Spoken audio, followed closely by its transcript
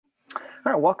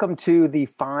All right, welcome to the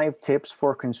 5 tips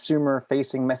for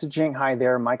consumer-facing messaging. Hi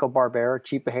there, Michael Barbera,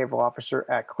 Chief Behavioral Officer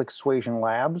at ClickSuasion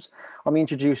Labs. Let me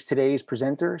introduce today's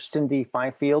presenter, Cindy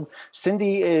Fifield.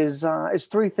 Cindy is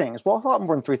 3 things. Well, a lot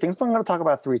more than 3 things, but I'm going to talk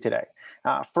about 3 today.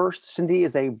 First, Cindy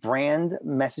is a brand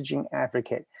messaging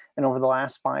advocate. And over the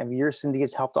last 5 years, Cindy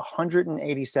has helped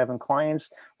 187 clients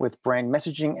with brand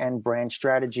messaging and brand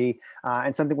strategy.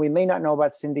 And something we may not know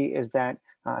about Cindy is that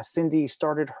Cindy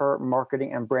started her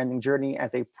marketing and branding journey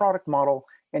as a product model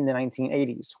in the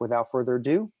 1980s. Without further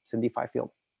ado, Cindy Fifield.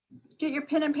 Get your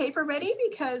pen and paper ready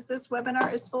because this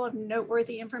webinar is full of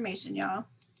noteworthy information, y'all.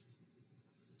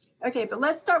 Okay, but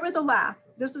let's start with a laugh.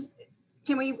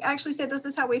 Can we actually say this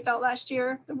is how we felt last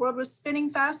year? The world was spinning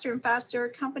faster and faster.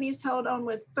 Companies held on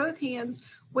with both hands,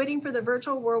 waiting for the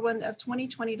virtual whirlwind of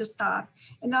 2020 to stop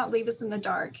and not leave us in the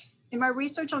dark. In my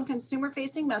research on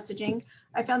consumer-facing messaging,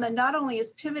 I found that not only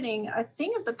is pivoting a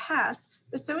thing of the past,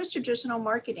 but so is traditional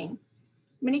marketing.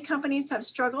 Many companies have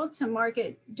struggled to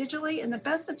market digitally in the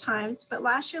best of times, but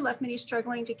last year left many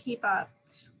struggling to keep up.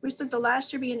 We spent the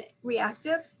last year being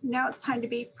reactive. Now it's time to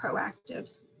be proactive.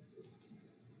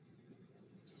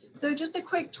 So just a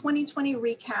quick 2020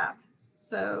 recap.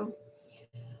 So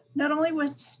not only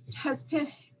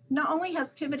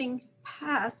has pivoting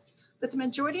passed, but the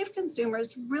majority of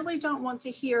consumers really don't want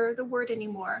to hear the word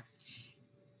anymore.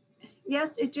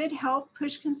 Yes, it did help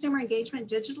push consumer engagement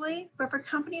digitally, but for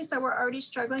companies that were already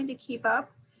struggling to keep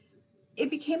up, it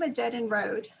became a dead-end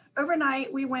road.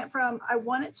 Overnight, we went from I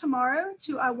want it tomorrow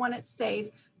to I want it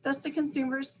safe. Thus, the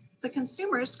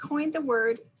consumers coined the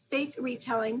word safe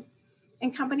retailing,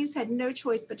 and companies had no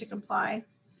choice but to comply.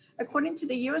 According to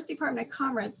the U.S. Department of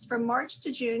Commerce, from March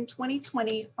to June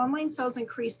 2020, online sales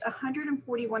increased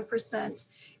 141%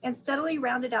 and steadily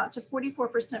rounded out to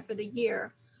 44% for the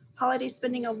year. Holiday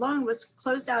spending alone was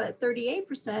closed out at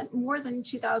 38%, more than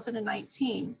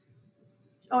 2019.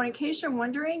 Oh, and in case you're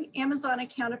wondering, Amazon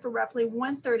accounted for roughly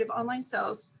 1/3 of online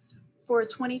sales for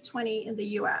 2020 in the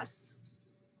U.S.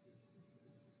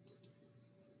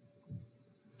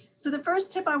 So the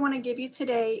first tip I want to give you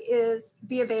today is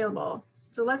be available.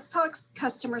 So let's talk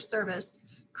customer service.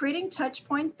 Creating touch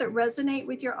points that resonate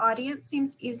with your audience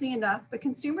seems easy enough, but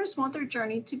consumers want their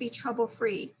journey to be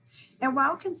trouble-free. And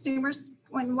while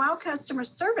customer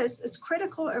service is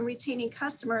critical in retaining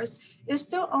customers, it is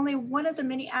still only one of the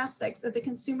many aspects of the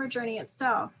consumer journey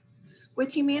itself.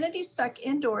 With humanity stuck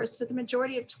indoors for the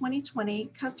majority of 2020,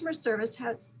 customer service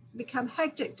has become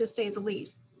hectic to say the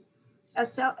least.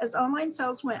 As online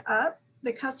sales went up,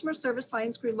 the customer service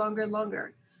lines grew longer and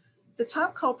longer. The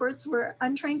top culprits were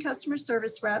untrained customer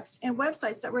service reps and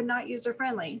websites that were not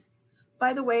user-friendly.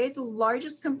 By the way, the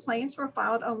largest complaints were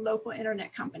filed on local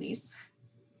internet companies.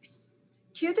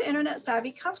 Cue the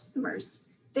internet-savvy customers.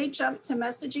 They jumped to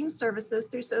messaging services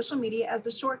through social media as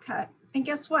a shortcut. And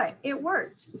guess what? It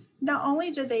worked. Not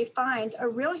only did they find a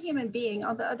real human being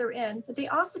on the other end, but they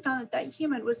also found that that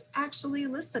human was actually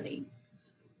listening.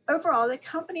 Overall, the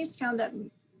companies found that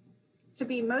to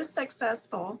be most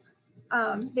successful,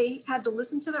 they had to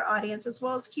listen to their audience as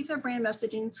well as keep their brand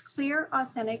messaging clear,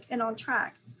 authentic, and on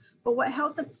track. But what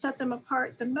helped them set them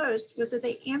apart the most was that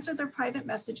they answered their private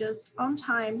messages on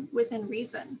time within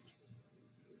reason.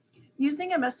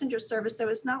 Using a messenger service that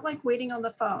was not like waiting on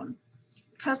the phone.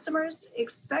 Customers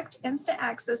expect instant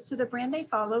access to the brand they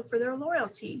follow for their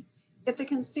loyalty. If the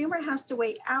consumer has to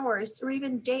wait hours or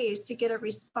even days to get a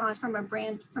response from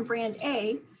brand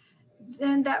A,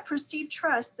 then that perceived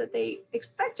trust that they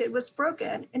expected was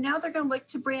broken, and now they're going to look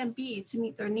to brand B to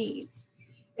meet their needs.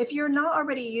 If you're not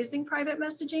already using private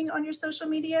messaging on your social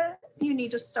media, you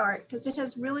need to start because it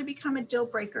has really become a deal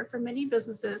breaker for many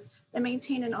businesses that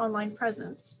maintain an online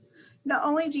presence. Not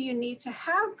only do you need to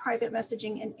have private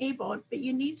messaging enabled, but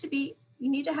you need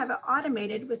to have it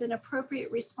automated with an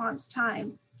appropriate response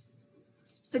time.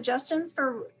 Suggestions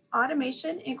for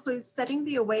automation include setting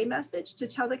the away message to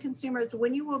tell the consumers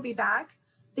when you will be back,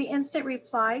 the instant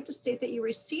reply to state that you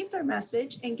received their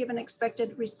message and give an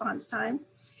expected response time,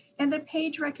 and the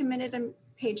page recommended and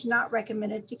page not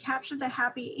recommended to capture the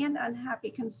happy and unhappy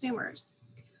consumers.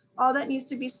 All that needs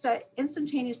to be set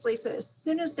instantaneously so as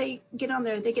soon as they get on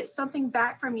there, they get something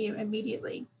back from you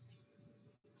immediately.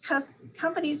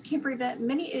 Companies can prevent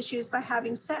many issues by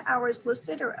having set hours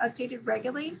listed or updated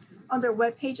regularly on their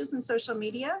web pages and social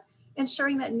media,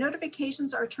 ensuring that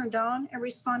notifications are turned on and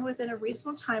respond within a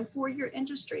reasonable time for your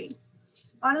industry.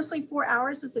 Honestly, 4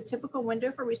 hours is the typical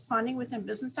window for responding within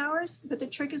business hours, but the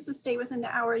trick is to stay within the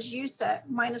hours you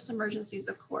set, minus emergencies,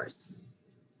 of course.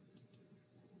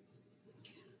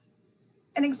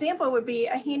 An example would be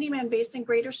a handyman based in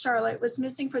Greater Charlotte was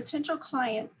missing potential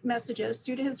client messages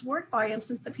due to his work volume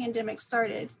since the pandemic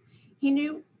started. He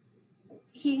knew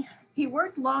he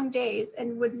worked long days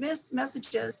and would miss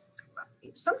messages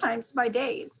sometimes by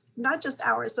days, not just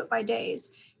hours, but by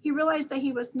days. He realized that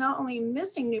he was not only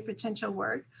missing new potential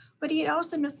work, but he had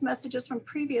also missed messages from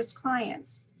previous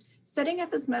clients. Setting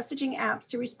up his messaging apps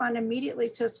to respond immediately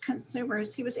to his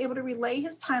consumers, he was able to relay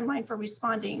his timeline for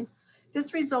responding.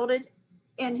 This resulted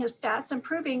in his stats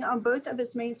improving on both of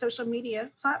his main social media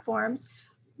platforms,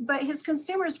 but his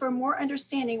consumers were more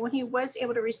understanding when he was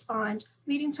able to respond,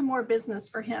 leading to more business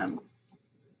for him.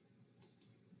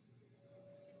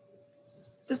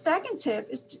 The second tip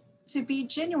is to be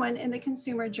genuine in the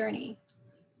consumer journey.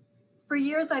 For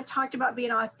years, I've talked about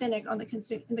being authentic in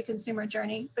the consumer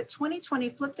journey, but 2020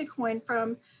 flipped the coin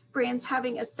from brands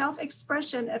having a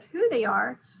self-expression of who they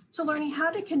are to learning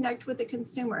how to connect with the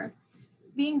consumer.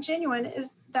 Being genuine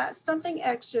is that something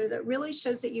extra that really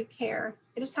shows that you care.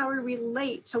 It is how we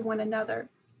relate to one another.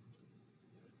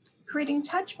 Creating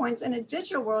touch points in a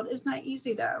digital world is not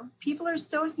easy though. People are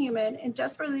still human and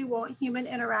desperately want human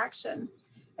interaction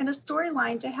and a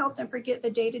storyline to help them forget the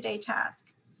day-to-day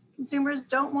task. Consumers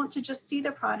don't want to just see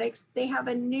the products. They have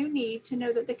a new need to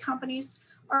know that the companies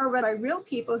are run by real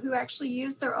people who actually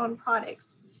use their own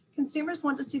products. Consumers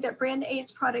want to see that brand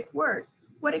A's product work,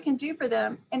 what it can do for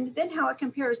them, and then how it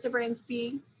compares to brands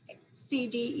B, C,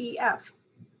 D, E, F.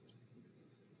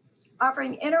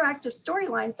 Offering interactive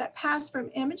storylines that pass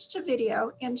from image to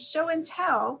video and show and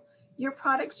tell your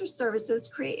products or services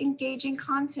create engaging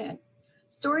content.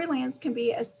 Storylines can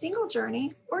be a single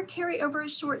journey or carry over a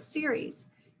short series.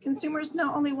 Consumers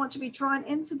not only want to be drawn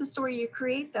into the story you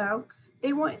create though,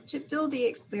 they want to feel the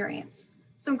experience.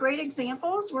 Some great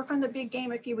examples were from the big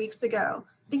game a few weeks ago.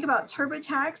 Think about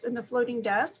TurboTax and the floating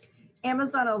desk,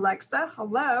 Amazon Alexa,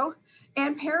 hello,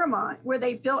 and Paramount, where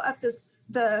they built up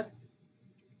the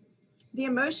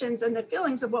emotions and the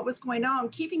feelings of what was going on,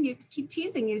 keep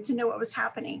teasing you to know what was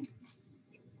happening.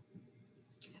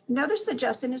 Another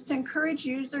suggestion is to encourage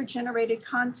user-generated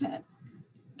content.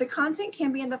 The content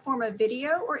can be in the form of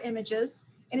video or images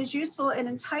and is useful in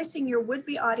enticing your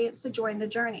would-be audience to join the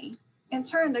journey. In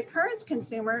turn, the current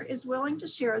consumer is willing to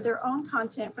share their own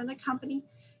content from the company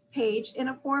page in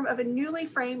a form of a newly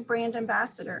framed brand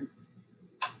ambassador.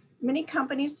 Many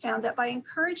companies found that by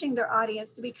encouraging their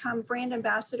audience to become brand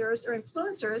ambassadors or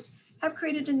influencers have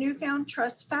created a newfound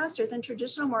trust faster than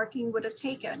traditional marketing would have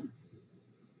taken.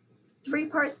 3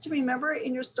 parts to remember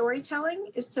in your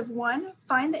storytelling is to 1,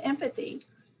 find the empathy.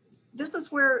 This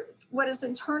is where what is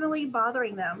internally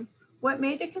bothering them. What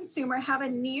made the consumer have a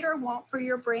need or want for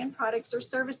your brand products or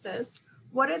services?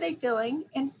 What are they feeling?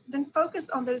 And then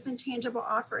focus on those intangible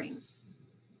offerings.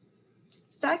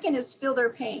 Second is feel their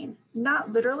pain,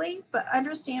 not literally, but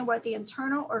understand what the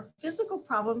internal or physical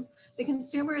problem the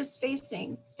consumer is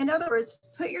facing. In other words,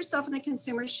 put yourself in the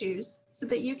consumer's shoes so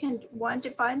that you can, 1,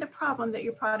 define the problem that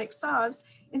your product solves,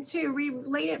 and 2,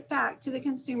 relate it back to the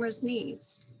consumer's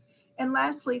needs. And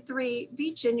lastly, 3,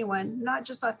 be genuine, not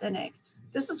just authentic.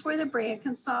 This is where the brand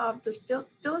can solve this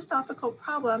philosophical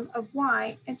problem of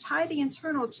why and tie the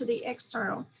internal to the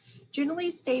external. Generally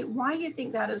state why you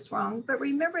think that is wrong, but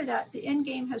remember that the end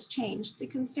game has changed. The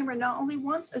consumer not only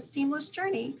wants a seamless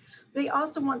journey, they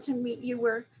also want to meet you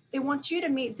where they want you to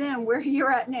meet them where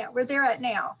you're at now, where they're at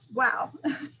now. Wow.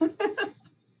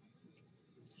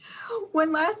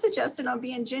 One last suggestion on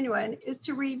being genuine is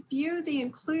to review the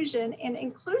inclusion and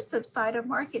inclusive side of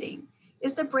marketing.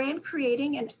 Is the brand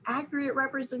creating an accurate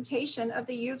representation of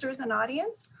the users and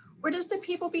audience? Or does the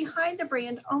people behind the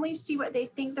brand only see what they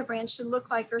think the brand should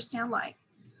look like or sound like?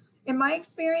 In my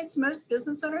experience, most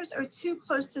business owners are too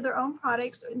close to their own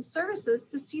products and services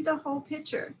to see the whole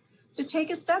picture. So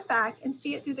take a step back and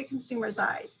see it through the consumer's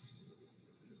eyes.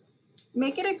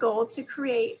 Make it a goal to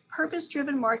create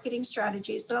purpose-driven marketing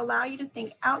strategies that allow you to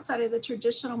think outside of the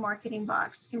traditional marketing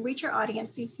box and reach your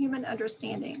audience through human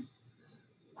understanding.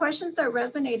 Questions that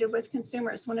resonated with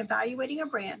consumers when evaluating a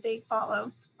brand they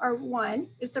follow are 1,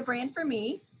 is the brand for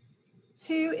me?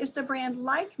 2, is the brand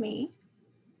like me?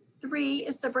 3,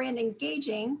 is the brand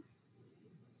engaging?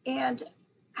 And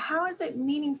how is it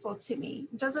meaningful to me?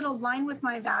 Does it align with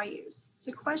my values?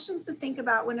 So questions to think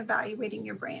about when evaluating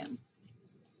your brand.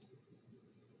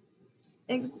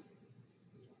 An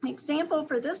example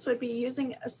for this would be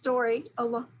using a story.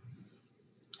 An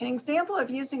example of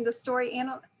using the story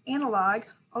analog,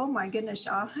 oh my goodness,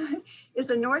 y'all, is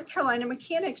a North Carolina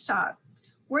mechanic shop.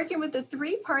 Working with the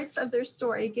 3 parts of their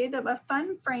story gave them a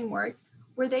fun framework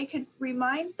where they could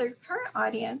remind their current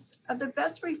audience of the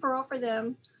best referral for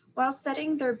them while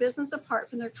setting their business apart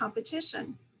from their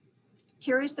competition.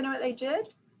 Curious to know what they did?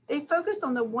 They focused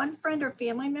on the one friend or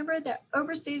family member that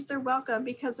overstays their welcome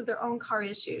because of their own car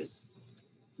issues.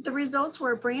 The results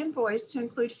were a brand voice to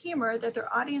include humor that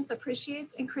their audience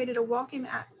appreciates and created a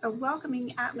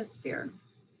welcoming atmosphere.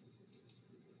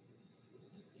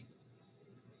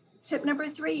 Tip number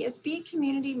 3 is be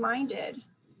community-minded.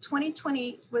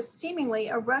 2020 was seemingly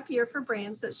a rough year for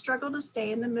brands that struggled to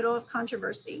stay in the middle of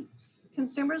controversy.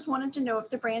 Consumers wanted to know if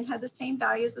the brand had the same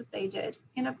values as they did,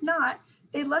 and if not,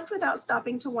 they left without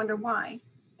stopping to wonder why.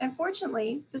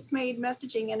 Unfortunately, this made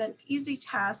messaging an easy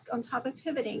task on top of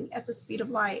pivoting at the speed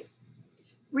of light.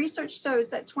 Research shows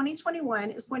that 2021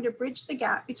 is going to bridge the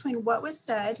gap between what was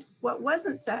said, what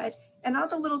wasn't said, and all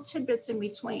the little tidbits in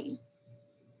between.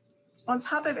 On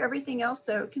top of everything else,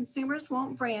 though, consumers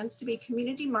want brands to be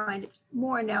community-minded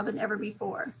more now than ever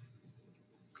before.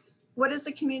 What is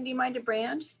a community-minded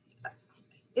brand?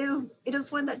 It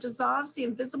is one that dissolves the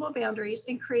invisible boundaries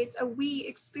and creates a we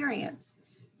experience.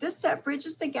 This step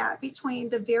bridges the gap between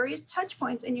the various touch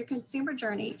points in your consumer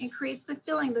journey and creates the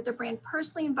feeling that the brand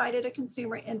personally invited a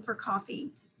consumer in for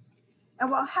coffee. And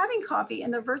while having coffee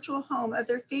in the virtual home of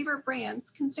their favorite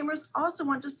brands, consumers also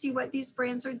want to see what these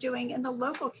brands are doing in the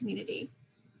local community.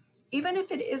 Even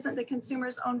if it isn't the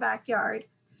consumer's own backyard,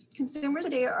 consumers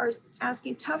today are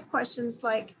asking tough questions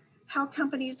like how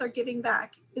companies are giving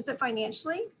back. Is it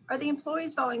financially? Are the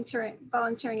employees volunteering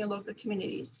in local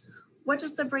communities? What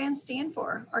does the brand stand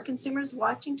for? Are consumers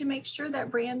watching to make sure that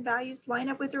brand values line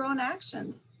up with their own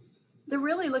actions? They're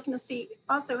really looking to see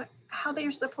also how they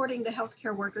are supporting the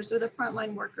healthcare workers or the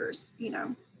frontline workers,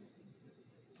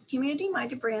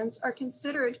 Community-minded brands are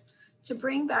considered to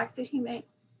bring back the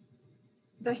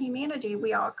humanity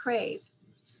we all crave.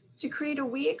 To create a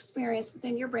we experience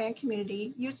within your brand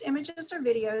community, use images or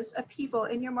videos of people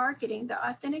in your marketing that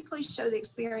authentically show the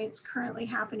experience currently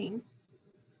happening.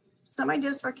 Some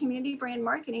ideas for community brand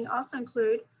marketing also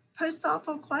include post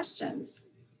thoughtful questions.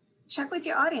 Check with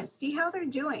your audience, see how they're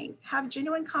doing, have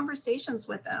genuine conversations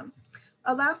with them.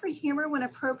 Allow for humor when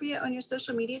appropriate on your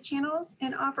social media channels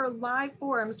and offer live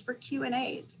forums for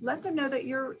Q&As. Let them know that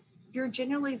you're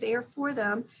genuinely there for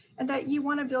them and that you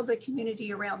want to build a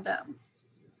community around them.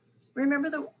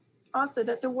 Remember also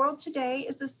that the world today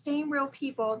is the same real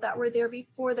people that were there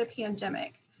before the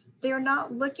pandemic. They are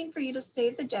not looking for you to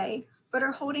save the day, but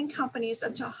are holding companies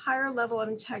up to a higher level of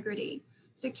integrity.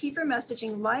 So keep your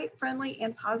messaging light, friendly,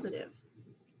 and positive.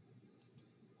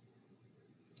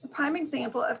 A prime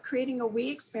example of creating a we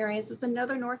experience is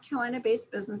another North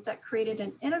Carolina-based business that created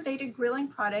an innovative grilling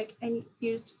product and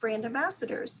used brand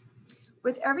ambassadors.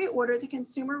 With every order, the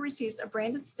consumer receives a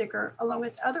branded sticker along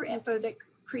with other info that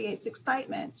creates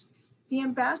excitement. The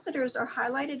ambassadors are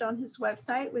highlighted on his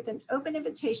website with an open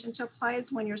invitation to apply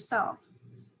as one yourself.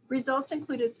 Results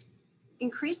included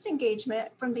increased engagement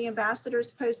from the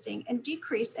ambassadors posting and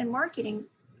decrease in marketing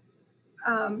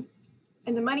and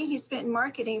the money he spent in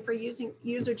marketing for using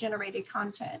user-generated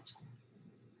content.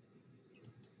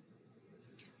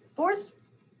 Fourth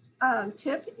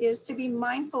tip is to be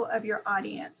mindful of your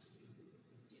audience.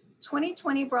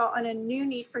 2020 brought on a new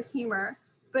need for humor,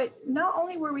 but not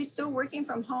only were we still working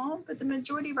from home, but the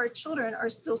majority of our children are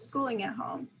still schooling at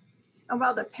home. And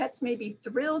while the pets may be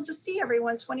thrilled to see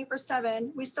everyone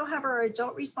 24/7, we still have our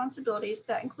adult responsibilities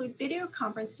that include video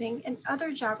conferencing and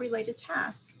other job-related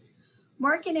tasks.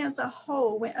 Marketing as a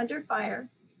whole went under fire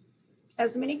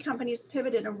as many companies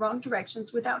pivoted in wrong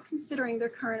directions without considering their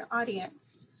current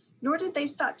audience, nor did they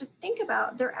stop to think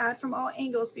about their ad from all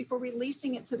angles before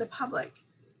releasing it to the public.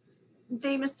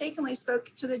 They mistakenly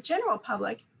spoke to the general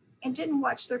public and didn't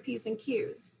watch their P's and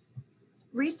Q's.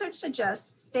 Research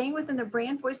suggests staying within the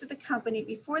brand voice of the company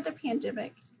before the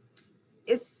pandemic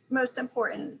is most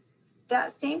important.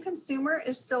 That same consumer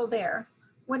is still there.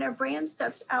 When a brand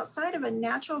steps outside of a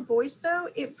natural voice, though,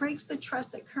 it breaks the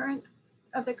trust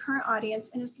of the current audience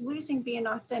and is losing being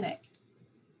authentic.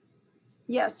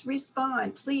 Yes,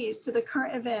 respond, please, to the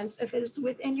current events if it is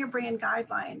within your brand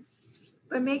guidelines,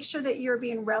 but make sure that you're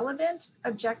being relevant,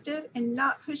 objective, and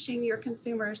not pushing your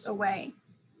consumers away.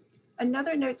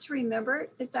 Another note to remember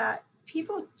is that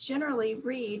people generally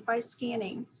read by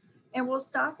scanning and will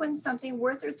stop when something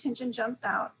worth their attention jumps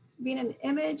out. Being an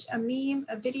image, a meme,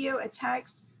 a video, a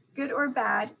text, good or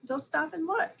bad, they'll stop and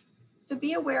look. So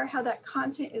be aware how that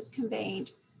content is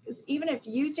conveyed, because even if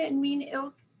you didn't mean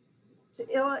ill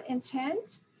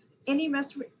intent, any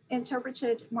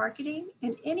misinterpreted marketing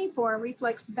in any form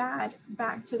reflects bad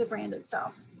back to the brand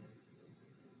itself.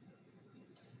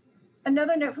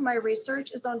 Another note from my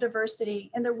research is on diversity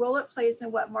and the role it plays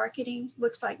in what marketing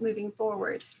looks like moving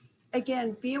forward.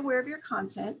 Again, be aware of your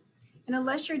content, and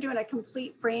unless you're doing a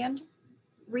complete brand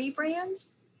rebrand,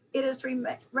 It is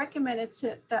recommended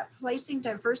that placing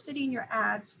diversity in your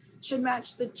ads should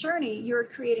match the journey you're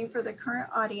creating for the current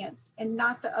audience and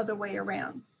not the other way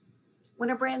around. When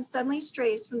a brand suddenly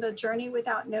strays from the journey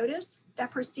without notice,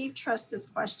 that perceived trust is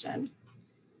questioned.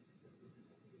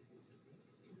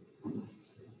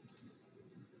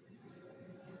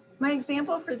 My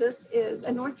example for this is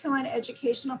a North Carolina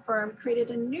educational firm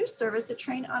created a new service to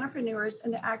train entrepreneurs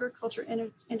in the agriculture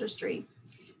industry.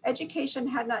 Education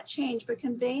had not changed, but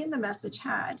conveying the message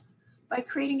had. By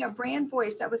creating a brand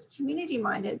voice that was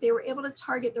community-minded, they were able to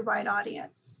target the right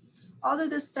audience. Although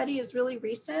this study is really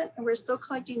recent and we're still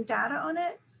collecting data on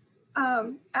it,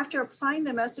 after applying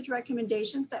the message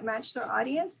recommendations that matched their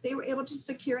audience, they were able to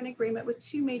secure an agreement with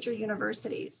 2 major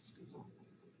universities.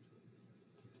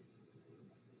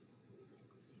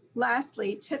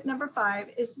 Lastly, tip number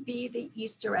 5 is be the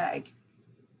Easter egg.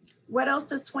 What else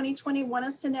does 2020 want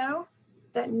us to know?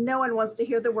 That no one wants to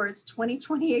hear the words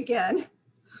 2020 again.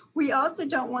 We also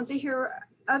don't want to hear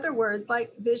other words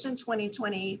like Vision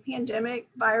 2020, pandemic,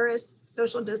 virus,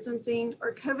 social distancing,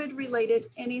 or COVID-related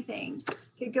anything.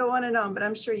 Could go on and on, but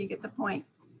I'm sure you get the point.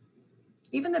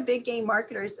 Even the big game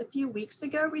marketers a few weeks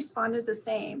ago responded the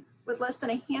same, with less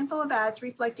than a handful of ads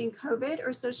reflecting COVID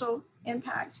or social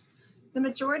impact. The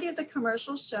majority of the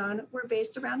commercials shown were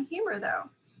based around humor though.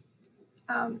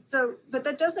 But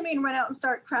that doesn't mean run out and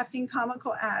start crafting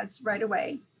comical ads right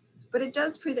away. But it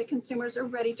does prove that consumers are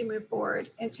ready to move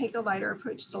forward and take a lighter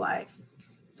approach to life.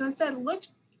 So instead, look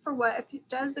for what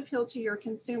does appeal to your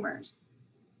consumers.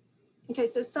 Okay,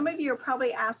 so some of you are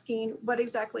probably asking, what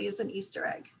exactly is an Easter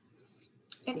egg?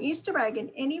 An Easter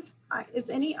egg is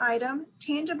any item,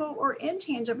 tangible or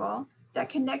intangible, that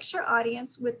connects your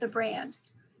audience with the brand.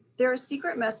 There are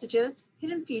secret messages,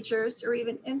 hidden features, or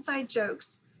even inside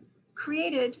jokes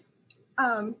created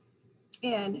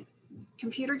in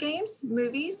computer games,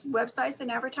 movies, websites,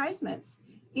 and advertisements.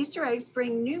 Easter eggs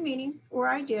bring new meaning or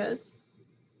ideas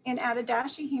and add a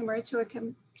dash of humor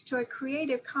to a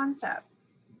creative concept.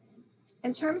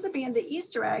 In terms of being the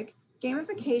Easter egg,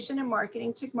 gamification and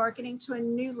marketing took marketing to a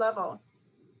new level,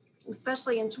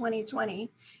 especially in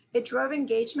 2020. It drove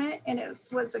engagement, and it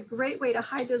was a great way to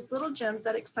hide those little gems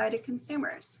that excited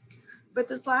consumers. But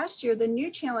after this last year, the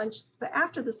new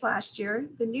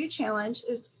challenge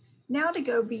is now to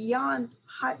go beyond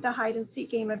the hide and seek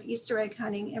game of Easter egg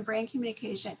hunting and brand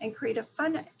communication and create a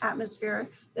fun atmosphere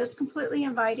that's completely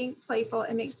inviting, playful,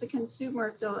 and makes the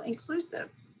consumer feel inclusive.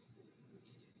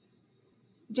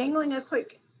 Dangling a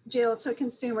quick deal to a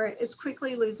consumer is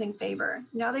quickly losing favor.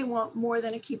 Now they want more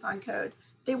than a coupon code.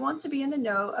 They want to be in the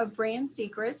know of brand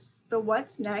secrets, the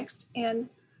what's next, and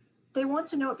they want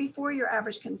to know it before your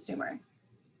average consumer.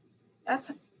 That's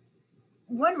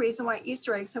one reason why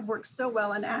Easter eggs have worked so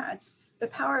well in ads. The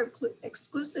power of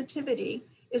exclusivity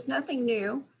is nothing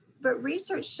new, but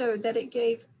research showed that it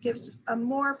gives a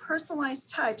more personalized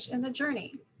touch in the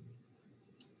journey.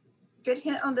 Good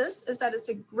hint on this is that it's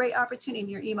a great opportunity in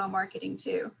your email marketing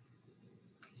too.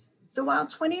 So while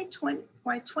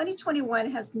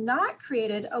 2021 has not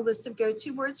created a list of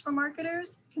go-to words for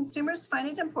marketers, consumers find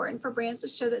it important for brands to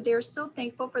show that they are still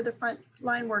thankful for the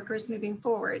frontline workers moving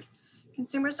forward.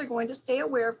 Consumers are going to stay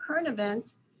aware of current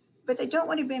events, but they don't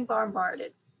want to be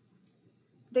bombarded.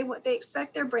 They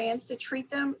expect their brands to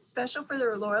treat them special for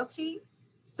their loyalty.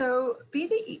 So be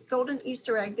the golden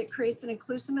Easter egg that creates an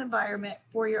inclusive environment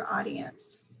for your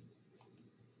audience.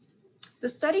 The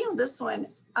study on this one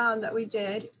that we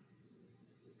did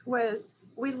was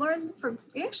we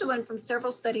actually learned from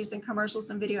several studies in commercials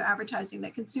and video advertising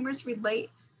that consumers relate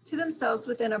to themselves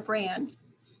within a brand.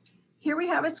 Here we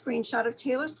have a screenshot of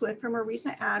Taylor Swift from a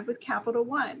recent ad with Capital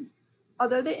One.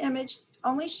 Although the image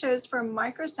only shows for a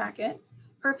microsecond,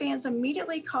 her fans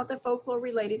immediately caught the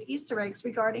folklore-related Easter eggs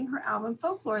regarding her album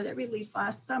Folklore that released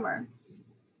last summer.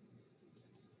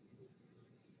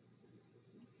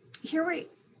 Here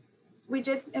we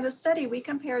did, in the study, we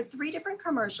compared 3 different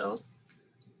commercials,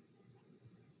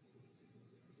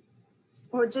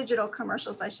 or digital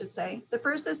commercials, I should say. The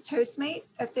first is Toastmate,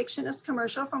 a fictionist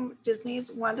commercial from Disney's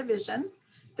WandaVision.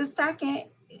 The second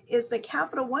is the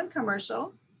Capital One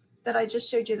commercial that I just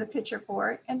showed you the picture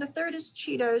for. And the third is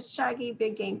Cheetos Shaggy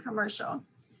Big Game commercial.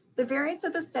 The variants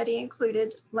of the study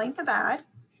included length of ad,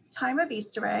 time of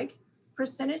Easter egg,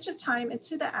 percentage of time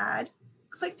into the ad,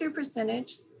 click-through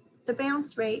percentage, the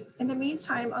bounce rate, and the mean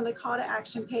time on the call to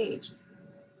action page.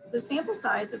 The sample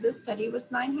size of this study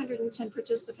was 910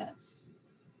 participants.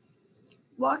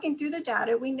 Walking through the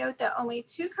data, we note that only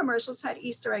 2 commercials had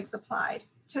Easter eggs applied.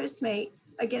 Toastmate,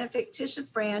 again, a fictitious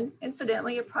brand,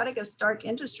 incidentally, a product of Stark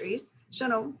Industries,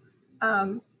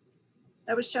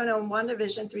 that was shown on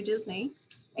WandaVision through Disney,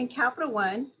 and Capital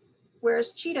One,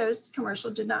 whereas Cheetos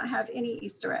commercial did not have any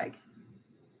Easter egg.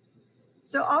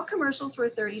 So all commercials were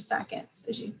 30 seconds.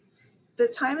 The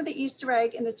time of the Easter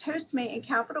egg in the Toastmate and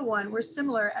Capital One were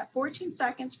similar at 14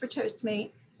 seconds for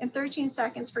Toastmate and 13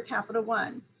 seconds for Capital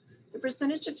One. The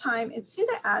percentage of time into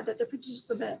the ad that the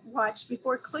participant watched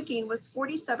before clicking was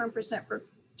 47% for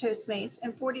Toastmates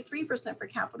and 43% for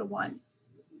Capital One.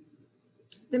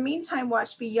 The mean time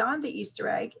watched beyond the Easter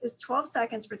egg is 12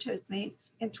 seconds for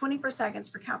Toastmates and 24 seconds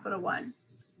for Capital One.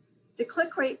 The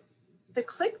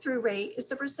click-through rate is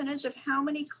the percentage of how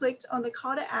many clicked on the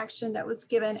call to action that was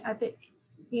given at the,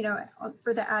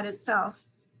 for the ad itself.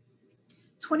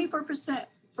 24%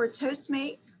 for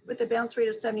Toastmate with a bounce rate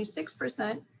of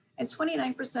 76%, and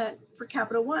 29% for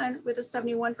Capital One with a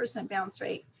 71% bounce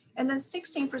rate, and then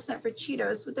 16% for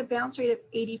Cheetos with a bounce rate of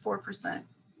 84%.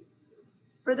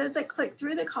 For those that clicked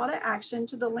through the call to action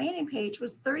to the landing page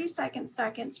was 30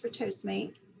 seconds for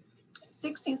Toastmate,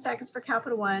 16 seconds for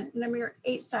Capital One, and a mere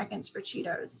 8 seconds for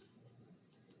Cheetos.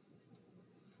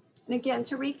 And again,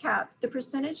 to recap, the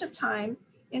percentage of time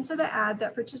into the ad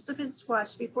that participants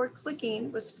watched before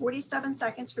clicking was 47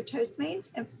 seconds for Toastmates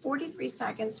and 43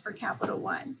 seconds for Capital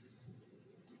One.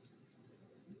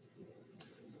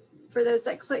 For those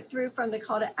that clicked through from the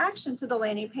call to action to the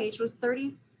landing page was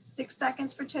 36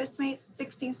 seconds for Toastmates,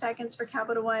 16 seconds for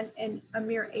Capital One, and a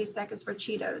mere 8 seconds for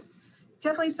Cheetos.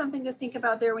 Definitely something to think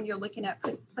about there when you're looking at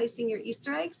placing your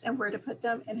Easter eggs and where to put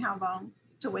them and how long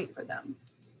to wait for them.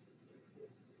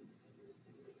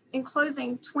 In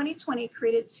closing, 2020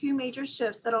 created two major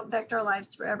shifts that will affect our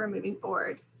lives forever moving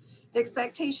forward. The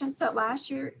expectations set last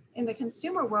year in the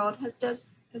consumer world has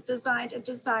designed a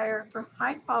desire for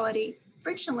high quality,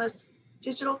 frictionless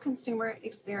digital consumer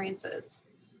experiences.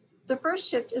 The first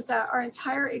shift is that our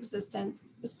entire existence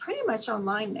is pretty much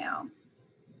online now.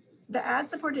 The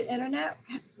ad-supported internet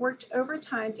worked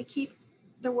overtime to keep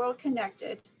the world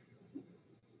connected,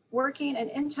 working and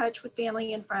in touch with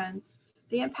family and friends.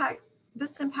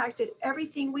 This impacted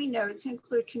everything we know to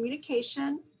include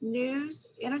communication, news,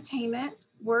 entertainment,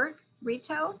 work,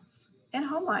 retail, and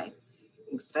home life,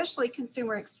 especially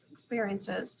consumer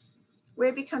experiences. We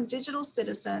have become digital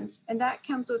citizens, and that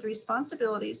comes with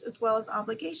responsibilities as well as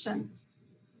obligations.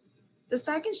 The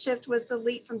second shift was the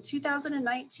leap from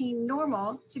 2019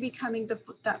 normal to becoming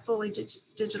that fully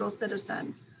digital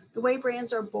citizen. The way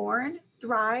brands are born,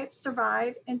 thrive,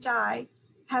 survive, and die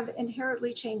have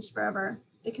inherently changed forever.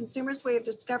 The consumer's way of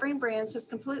discovering brands has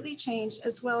completely changed,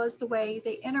 as well as the way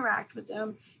they interact with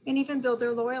them and even build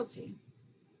their loyalty.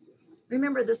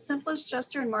 Remember, the simplest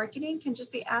gesture in marketing can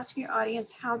just be asking your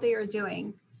audience how they are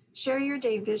doing. Share your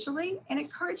day visually and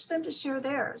encourage them to share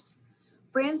theirs.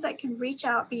 Brands that can reach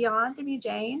out beyond the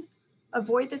mundane,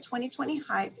 avoid the 2020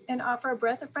 hype, and offer a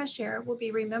breath of fresh air will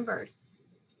be remembered.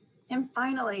 And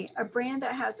finally, a brand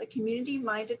that has a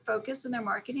community-minded focus in their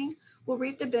marketing will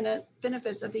reap the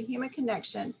benefits of the human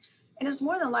connection and is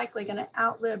more than likely going to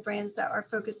outlive brands that are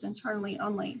focused internally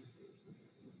only.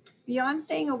 Beyond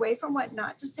staying away from what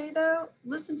not to say, though,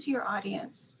 listen to your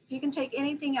audience. If you can take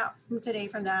anything out from today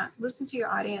from that, listen to your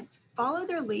audience, follow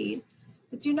their lead,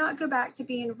 but do not go back to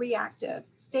being reactive.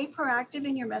 Stay proactive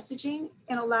in your messaging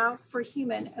and allow for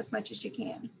human as much as you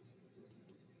can.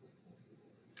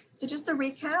 So just a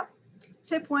recap,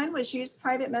 tip 1 was use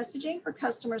private messaging for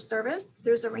customer service.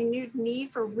 There's a renewed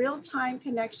need for real-time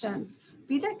connections.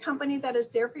 Be that company that is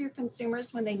there for your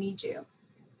consumers when they need you.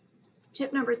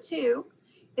 Tip number 2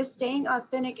 is staying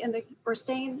authentic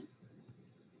staying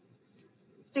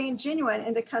genuine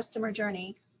in the customer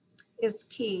journey is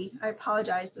key. I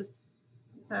apologize.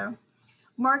 So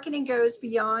marketing goes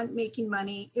beyond making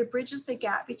money. It bridges the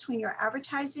gap between your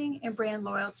advertising and brand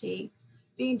loyalty.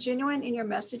 Being genuine in your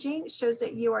messaging shows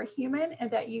that you are human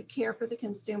and that you care for the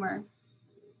consumer.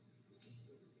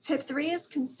 Tip 3 is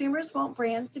consumers want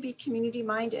brands to be community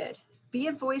minded. Be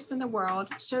a voice in the world,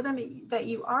 show them that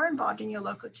you are involved in your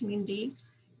local community,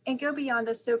 and go beyond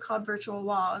the so-called virtual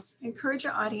walls. Encourage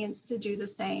your audience to do the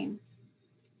same.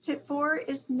 Tip 4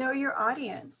 is know your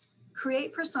audience.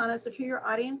 Create personas of who your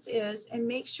audience is and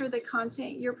make sure the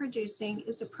content you're producing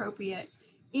is appropriate.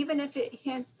 Even if it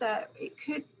hints that it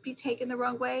could be taken the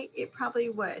wrong way, it probably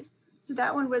would. So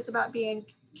that one was about being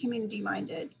community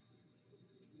minded.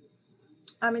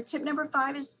 And tip number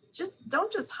 5 is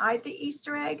don't just hide the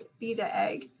Easter egg, be the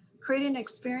egg. Create an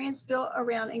experience built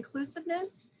around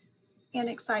inclusiveness and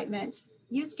excitement.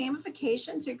 Use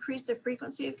gamification to increase the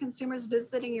frequency of consumers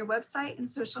visiting your website and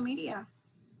social media.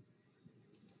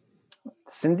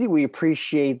 Cindy, we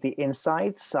appreciate the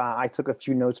insights. I took a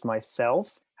few notes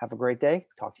myself. Have a great day.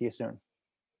 Talk to you soon.